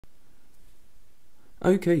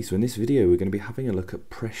Okay, so in this video we're going to be having a look at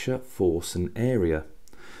pressure, force and area.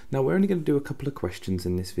 Now we're only going to do a couple of questions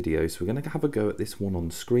in this video, so we're going to have a go at this one on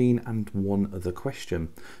screen and one other question.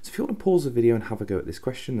 So if you want to pause the video and have a go at this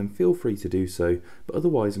question, then feel free to do so, but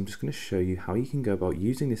otherwise I'm just going to show you how you can go about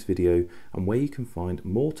using this video and where you can find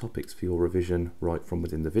more topics for your revision right from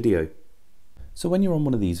within the video. So when you're on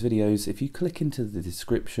one of these videos, if you click into the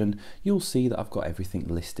description, you'll see that I've got everything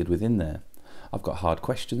listed within there. I've got hard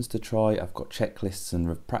questions to try, I've got checklists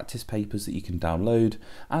and practice papers that you can download,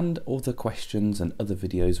 and other questions and other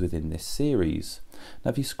videos within this series.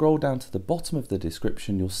 Now if you scroll down to the bottom of the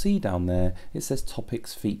description, you'll see down there it says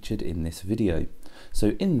topics featured in this video.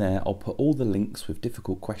 So in there I'll put all the links with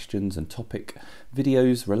difficult questions and topic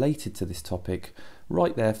videos related to this topic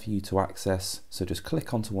right there for you to access. So just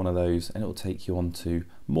click onto one of those and it will take you on to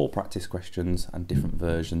more practice questions and different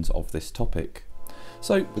versions of this topic.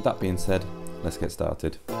 So with that being said, let's get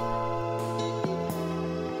started.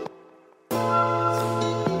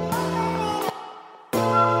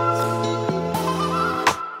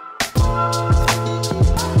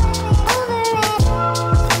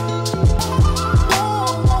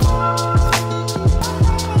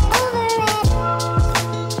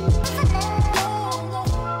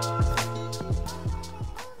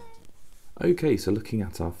 Okay, so looking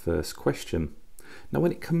at our first question. Now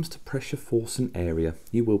when it comes to pressure, force and area,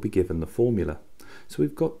 you will be given the formula. So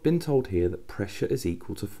we've been told here that pressure is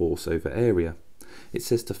equal to force over area. It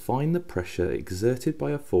says to find the pressure exerted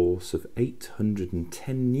by a force of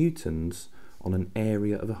 810 newtons on an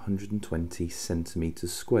area of 120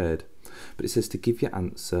 centimetres squared. But it says to give your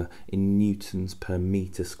answer in newtons per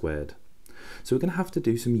metre squared. So we're going to have to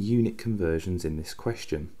do some unit conversions in this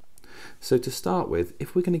question. So to start with,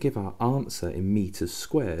 if we're going to give our answer in metres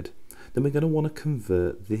squared, then we're going to want to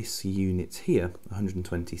convert this unit here,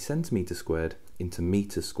 120 centimetres squared, into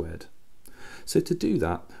metres squared. So to do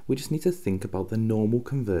that, we just need to think about the normal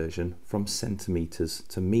conversion from centimetres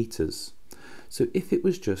to metres. So if it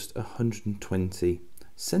was just 120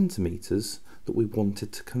 centimetres that we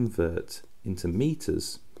wanted to convert into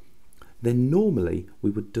metres, then normally we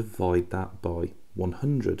would divide that by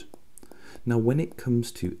 100. Now when it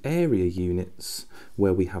comes to area units,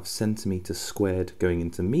 where we have centimetres squared going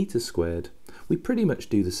into metres squared, we pretty much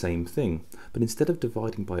do the same thing, but instead of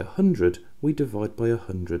dividing by 100, we divide by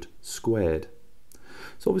 100 squared.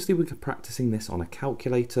 So obviously we're practicing this on a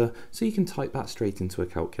calculator, so you can type that straight into a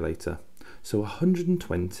calculator. So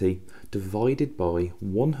 120 divided by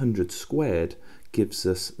 100 squared gives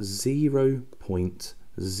us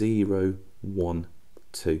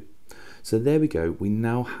 0.012. So there we go, we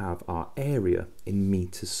now have our area in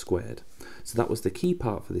metres squared. So that was the key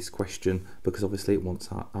part for this question, because obviously it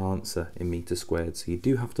wants our answer in metres squared. So you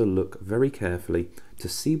do have to look very carefully to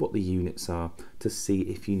see what the units are, to see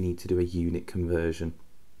if you need to do a unit conversion.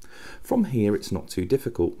 From here it's not too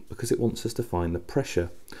difficult, because it wants us to find the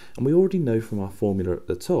pressure. And we already know from our formula at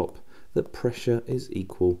the top that pressure is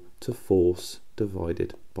equal to force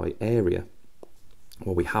divided by area.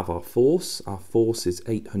 Well, we have our force is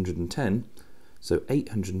 810, so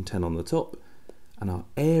 810 on the top, and our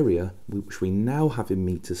area, which we now have in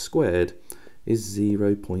metres squared, is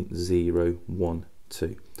 0.012.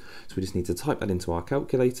 So we just need to type that into our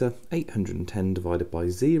calculator, 810 divided by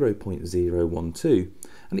 0.012,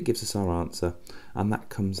 and it gives us our answer, and that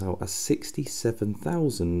comes out as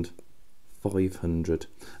 67,500.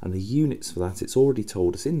 And the units for that, it's already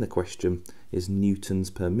told us in the question, is newtons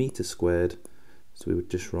per metre squared. So we would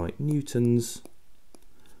just write newtons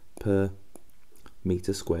per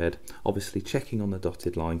metre squared, obviously checking on the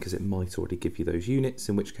dotted line because it might already give you those units,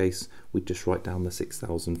 in which case we'd just write down the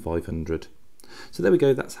 6,500. So there we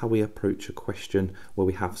go, that's how we approach a question where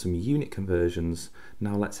we have some unit conversions.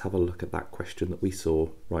 Now let's have a look at that question that we saw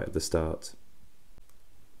right at the start.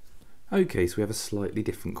 Okay, so we have a slightly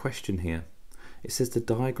different question here. It says the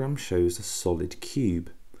diagram shows a solid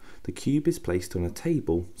cube. The cube is placed on a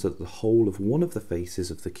table so that the whole of one of the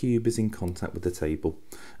faces of the cube is in contact with the table,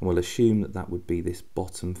 and we'll assume that that would be this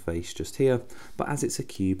bottom face just here, but as it's a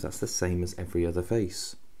cube that's the same as every other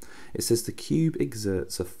face. It says the cube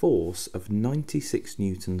exerts a force of 96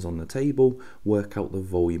 newtons on the table, work out the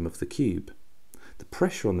volume of the cube. The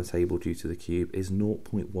pressure on the table due to the cube is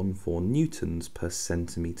 0.14 newtons per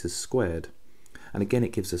centimetres squared. And again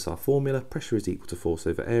it gives us our formula, pressure is equal to force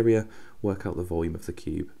over area, work out the volume of the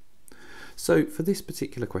cube. So for this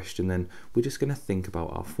particular question then, we're just going to think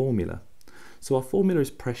about our formula. So our formula is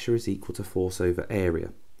pressure is equal to force over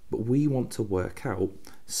area, but we want to work out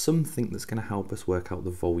something that's going to help us work out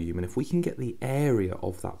the volume. And if we can get the area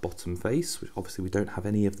of that bottom face, which obviously we don't have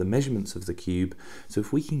any of the measurements of the cube, so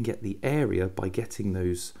if we can get the area by getting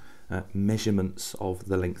those measurements of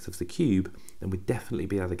the length of the cube, then we'd definitely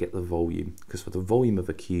be able to get the volume, because for the volume of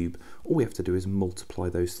a cube, all we have to do is multiply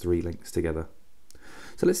those three lengths together.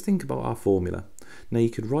 So let's think about our formula. Now you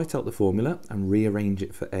could write out the formula and rearrange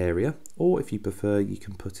it for area, or if you prefer, you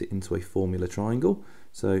can put it into a formula triangle.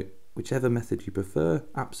 So whichever method you prefer,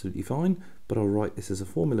 absolutely fine, but I'll write this as a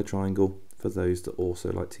formula triangle for those that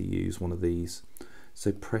also like to use one of these.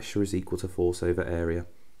 So pressure is equal to force over area.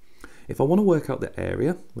 If I want to work out the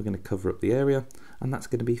area, we're going to cover up the area, and that's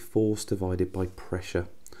going to be force divided by pressure.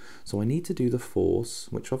 So I need to do the force,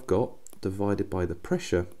 which I've got, divided by the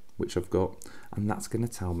pressure, which I've got, and that's going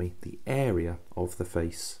to tell me the area of the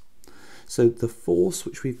face. So the force,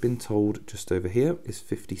 which we've been told just over here, is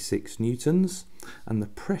 56 newtons, and the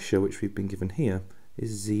pressure, which we've been given here,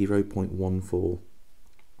 is 0.14.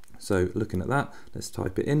 So looking at that, let's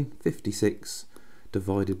type it in, 56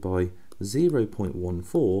 divided by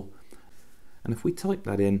 0.14, and if we type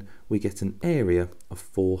that in, we get an area of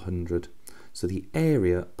 400. So the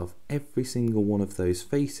area of every single one of those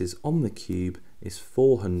faces on the cube is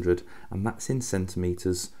 400, and that's in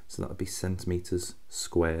centimetres, so that would be centimetres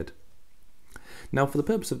squared. Now for the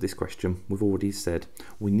purpose of this question, we've already said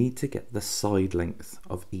we need to get the side length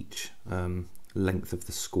of each length of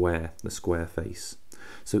the square face.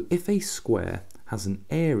 So if a square has an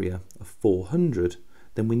area of 400,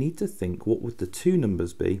 then we need to think, what would the two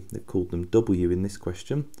numbers be? They've called them W in this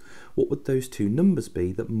question. What would those two numbers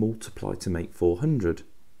be that multiply to make 400?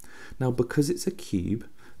 Now because it's a cube,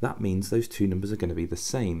 that means those two numbers are going to be the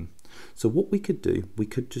same. So what we could do, we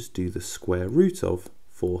could just do the square root of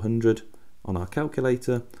 400 on our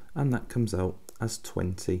calculator, and that comes out as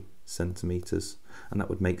 20 centimetres. And that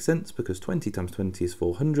would make sense because 20 times 20 is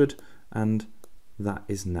 400, and that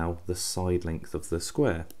is now the side length of the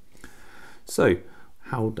square. So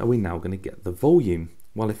how are we now going to get the volume?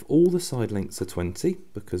 Well, if all the side lengths are 20,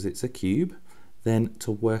 because it's a cube, then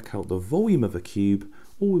to work out the volume of a cube,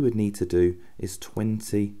 all we would need to do is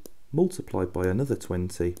 20 multiplied by another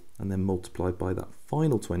 20, and then multiplied by that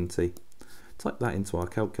final 20. Type that into our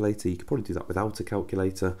calculator. You could probably do that without a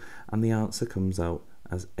calculator, and the answer comes out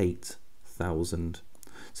as 8,000.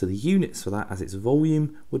 So the units for that as its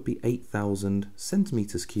volume would be 8,000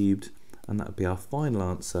 centimetres cubed, and that would be our final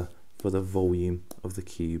answer for the volume of the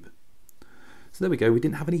cube. So there we go, we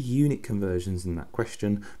didn't have any unit conversions in that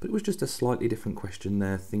question, but it was just a slightly different question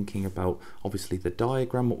there, thinking about obviously the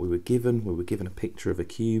diagram, what we were given a picture of a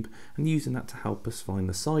cube, and using that to help us find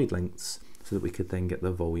the side lengths so that we could then get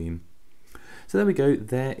the volume. So there we go,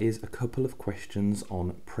 there is a couple of questions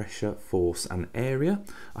on pressure, force and area.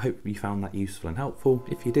 I hope you found that useful and helpful.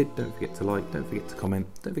 If you did, don't forget to like, don't forget to comment,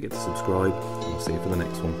 don't forget to subscribe, and I'll see you for the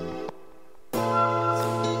next one.